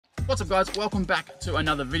What's up guys, welcome back to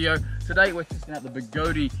another video. Today we're testing out the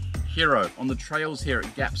Begode Hero on the trails here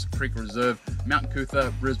at Gaps Creek Reserve, Mt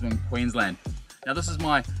Coo-Tha, Brisbane, Queensland. Now this is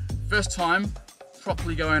my first time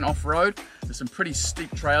properly going off-road. There's some pretty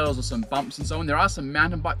steep trails with some bumps and so on. There are some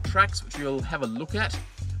mountain bike tracks which we'll have a look at.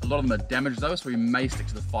 A lot of them are damaged though, so we may stick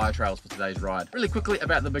to the fire trails for today's ride. Really quickly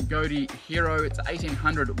about the Begode Hero, it's a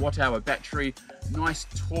 1800 watt-hour battery, nice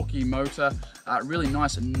torquey motor, really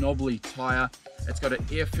nice knobbly tyre. It's got an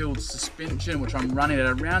air-filled suspension, which I'm running at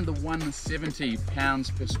around the 170 pounds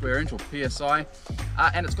per square inch, or PSI,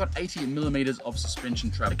 and it's got 80 millimeters of suspension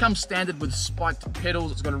travel. It comes standard with spiked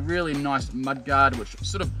pedals. It's got a really nice mud guard, which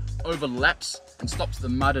sort of overlaps and stops the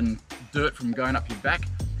mud and dirt from going up your back.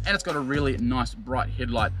 And it's got a really nice bright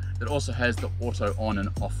headlight that also has the auto on and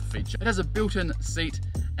off feature. It has a built-in seat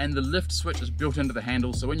and the lift switch is built into the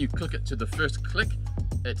handle, so when you click it to the first click,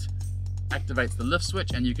 it activates the lift switch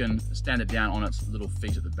and you can stand it down on its little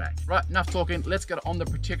feet at the back. Right, enough talking, let's get on the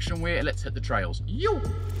protection wear and let's hit the trails. Yo!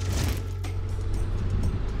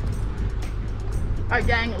 Alright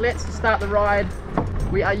gang, let's start the ride.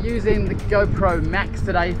 We are using the GoPro Max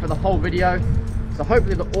today for the whole video, so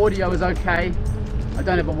hopefully the audio is okay. I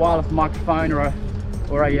don't have a wireless microphone or a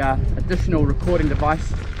additional recording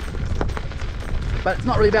device, but it's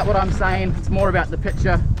not really about what I'm saying, it's more about the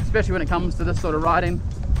picture, especially when it comes to this sort of riding.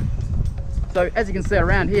 So as you can see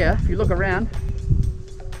around here, if you look around,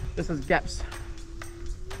 this is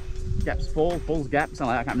Bulls Gap, something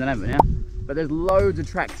like that, I can't remember the name of it now. But there's loads of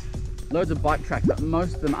tracks, loads of bike tracks, but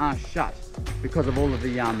most of them are shut because of all the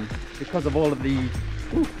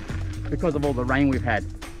rain we've had.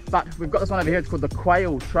 But we've got this one over here, it's called the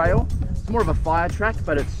Quail Trail. It's more of a fire track,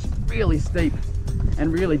 but it's really steep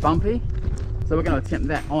and really bumpy. So we're going to attempt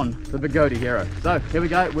that on the Begode Hero. So here we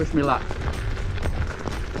go, wish me luck.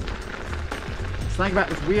 Something about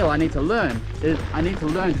this wheel I need to learn is I need to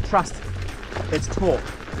learn to trust its torque.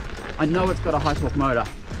 I know it's got a high torque motor.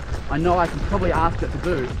 I know I can probably ask it to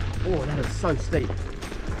do, oh that is so steep.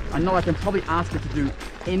 I know I can probably ask it to do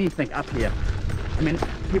anything up here. I mean,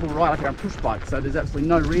 people ride like they're on push bikes, so there's absolutely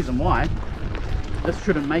no reason why this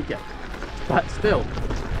shouldn't make it. But still,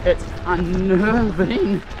 it's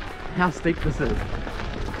unnerving how steep this is.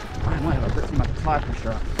 I might have a bit too much tire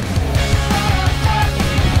pressure up.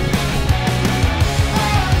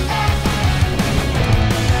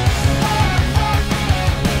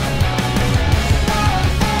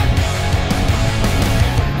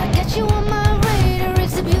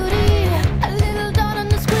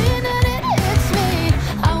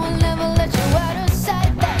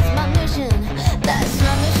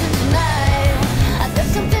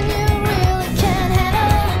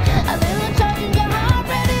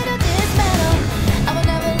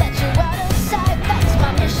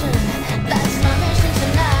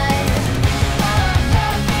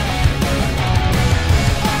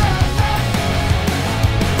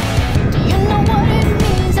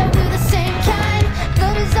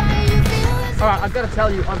 Alright, I've got to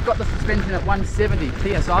tell you, I've got the suspension at 170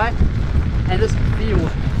 PSI and this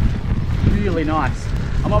feels really nice.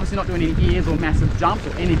 I'm obviously not doing any ears or massive jumps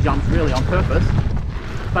or any jumps really on purpose,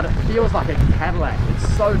 but it feels like a Cadillac. It's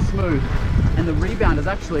so smooth and the rebound is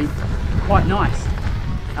actually quite nice.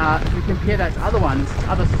 If you compare that to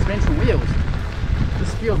other suspension wheels,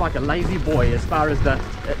 this feels like a lazy boy as far as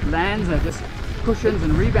it lands and it just cushions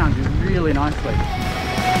and rebounds you really nicely.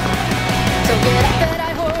 So get up that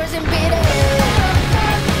high horse and beat it.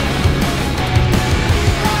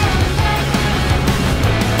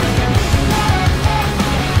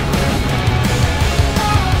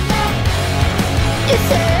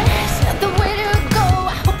 It's not the way to go,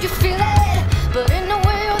 I hope you feel it. But in a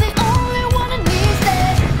way you're the only one that needs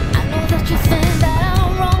this. I know that you think that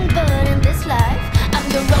I'm wrong, but in this life I'm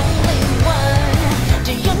your only one.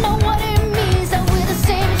 Do you know what it means that we're the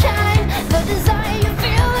same kind? The desire you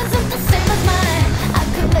feel isn't the same as mine. I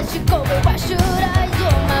could let you go, but why should I?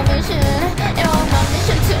 You're my vision, you're my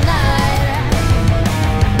mission tonight.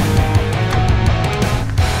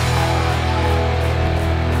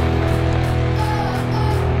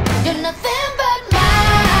 You're nothing but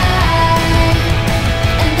mine,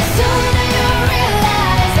 and the sooner you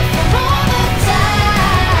realize that for all the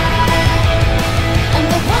time I'm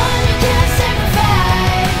the one you can't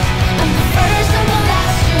sacrifice. I'm the first and the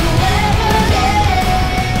last you'll ever get.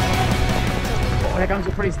 Oh, here comes a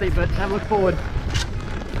pretty steep bit, have a look forward.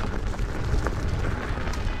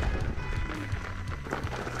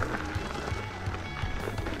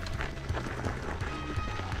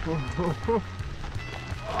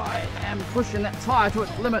 I am pushing that tyre to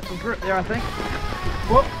its limit of grip there, I think.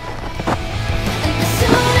 Whoop. And the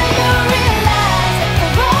sooner you realize that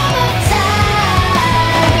for all the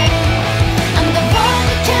time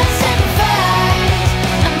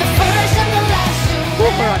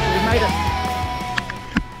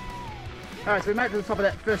Alright, so we made it to the top of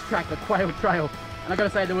that first track, the Quail Trail, and I gotta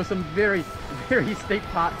say there were some very, very steep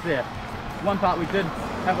parts there. One part we did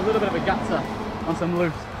have a little bit of a gutser on some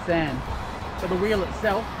loose sand. So the wheel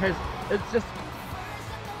itself it's just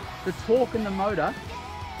the torque in the motor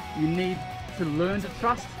you need to learn to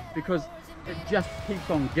trust, because it just keeps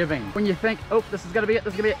on giving. When you think, oh, this is gonna be it,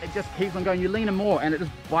 this is gonna be it, it just keeps on going. You lean in more and it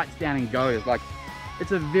just bites down and goes. Like,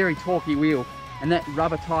 it's a very torquey wheel. And that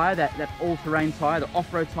rubber tire, that all-terrain tire, the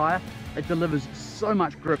off-road tire, it delivers so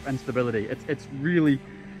much grip and stability. It's really,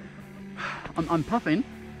 I'm puffing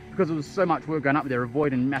because there was so much work going up there,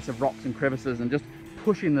 avoiding massive rocks and crevices and just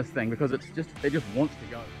pushing this thing, because it just wants to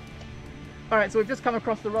go. All right, so we've just come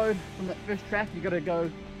across the road from that first track. You got to go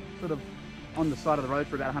sort of on the side of the road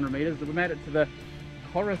for about 100 meters. We made it to the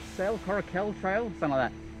Coracal Trail, something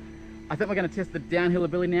like that. I think we're going to test the downhill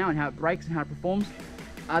ability now and how it brakes and how it performs.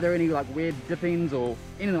 Are there any like weird dippings or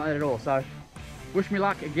anything like that at all? So wish me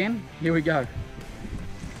luck again. Here we go.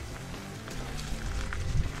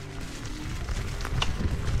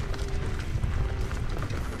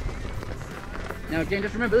 Now again,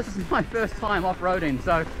 just remember, this is my first time off-roading,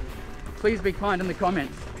 so please be kind in the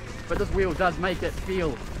comments. But this wheel does make it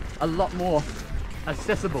feel a lot more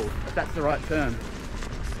accessible, if that's the right term.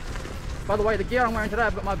 By the way, the gear I'm wearing today,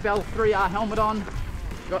 I've got my Bell 3R helmet on,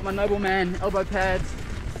 got my Nobleman elbow pads,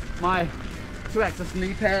 my 2-axis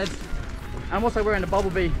knee pads. I'm also wearing a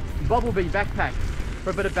Boblbee backpack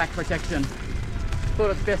for a bit of back protection.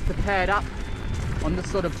 Thought it's best to pad up on this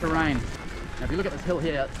sort of terrain. Now if you look at this hill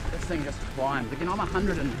here, this thing just climbs. Again, I'm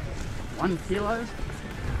 101 kilos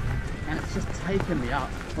and it's just taken me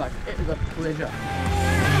up. Like, it is a pleasure.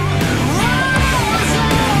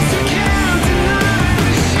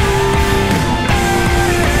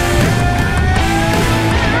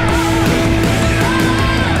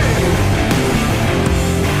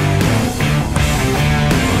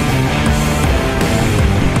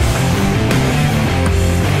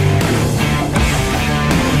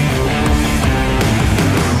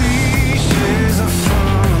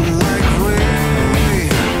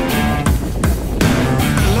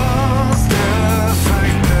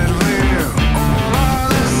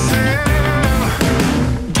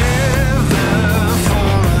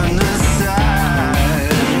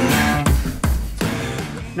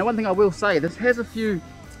 Now one thing I will say, this has a few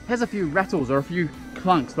rattles or a few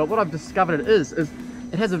clunks, but what I've discovered it is it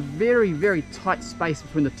has a very, very tight space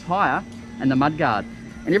between the tyre and the mudguard.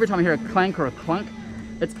 And every time I hear a clank or a clunk,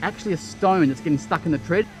 it's actually a stone that's getting stuck in the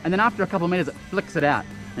tread, and then after a couple of meters it flicks it out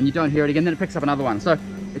and you don't hear it again, then it picks up another one. So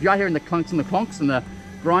if you are hearing the clunks and the clonks and the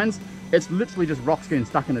grinds, it's literally just rocks getting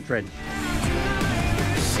stuck in the tread.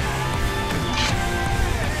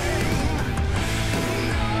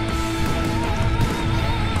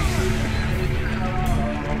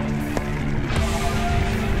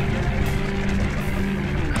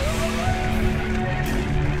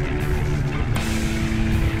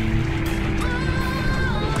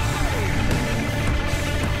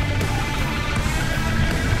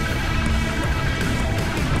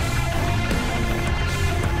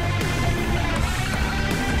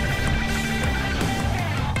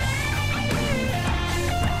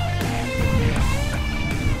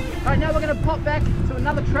 Right, now we're going to pop back to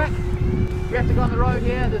another track. We have to go on the road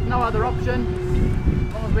here, there's no other option.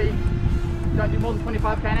 As long as we don't do more than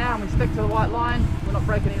 25k an hour and we stick to the white line, we're not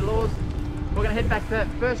breaking any laws. We're going to head back to that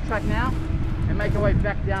first track now and make our way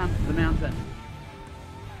back down the mountain.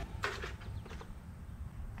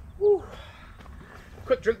 Woo.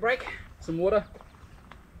 Quick drink break, some water.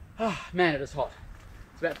 Oh, man, it is hot.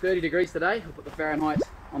 It's about 30 degrees today. I'll put the Fahrenheit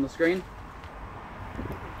on the screen.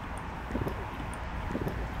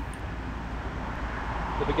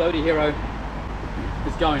 The Begode Hero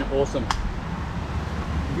is going awesome.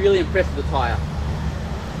 Really impressed with the tyre.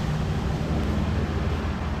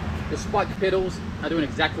 The spiked pedals are doing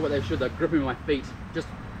exactly what they should. They're gripping my feet. Just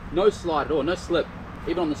no slide at all, no slip.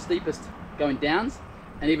 Even on the steepest going downs,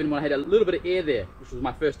 and even when I had a little bit of air there, which was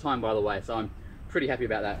my first time by the way, so I'm pretty happy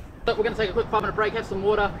about that. But we're going to take a quick 5-minute break, have some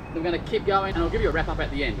water, then we're going to keep going, and I'll give you a wrap up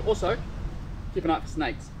at the end. Also, keep an eye out for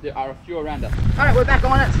snakes. There are a few around us. Alright, we're back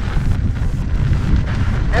on it.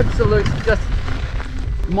 Absolute, just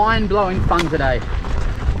mind-blowing fun today.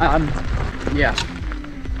 Yeah.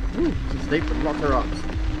 Ooh, some steep but lots of rocks.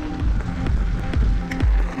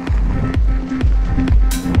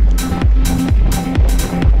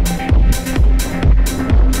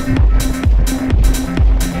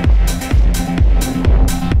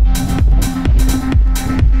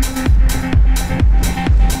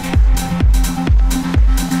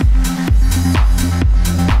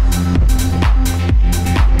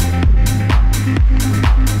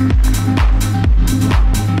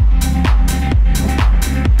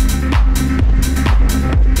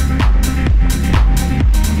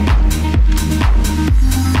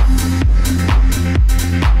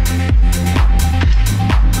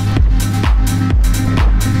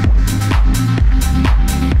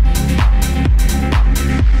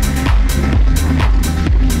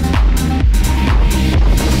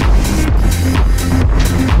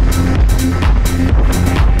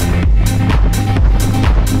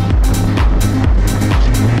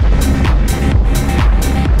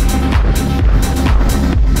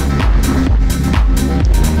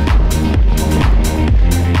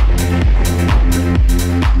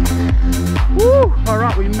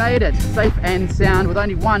 made it safe and sound with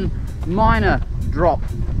only one minor drop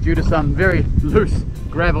due to some very loose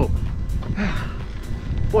gravel.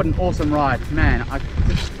 What an awesome ride, man. I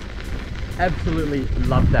just absolutely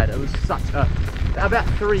loved that. It was such a, about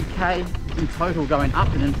 3k in total going up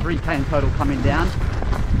and then 3k in total coming down,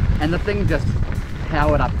 and the thing just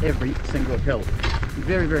powered up every single hill.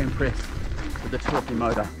 Very, very impressed with the torquey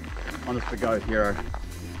motor on this Begode Hero.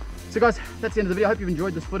 So guys, that's the end of the video. I hope you've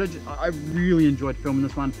enjoyed this footage. I really enjoyed filming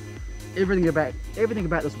this one. Everything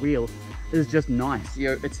about this wheel is just nice. You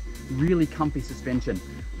know, it's really comfy suspension,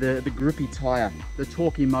 the grippy tyre, the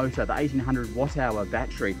torquey motor, the 1800 watt-hour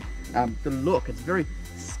battery, the look, it's very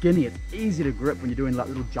skinny, it's easy to grip when you're doing like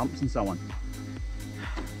little jumps and so on.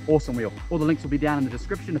 Awesome wheel. All the links will be down in the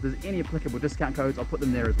description. If there's any applicable discount codes, I'll put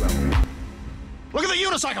them there as well. Look at the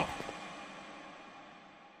unicycle!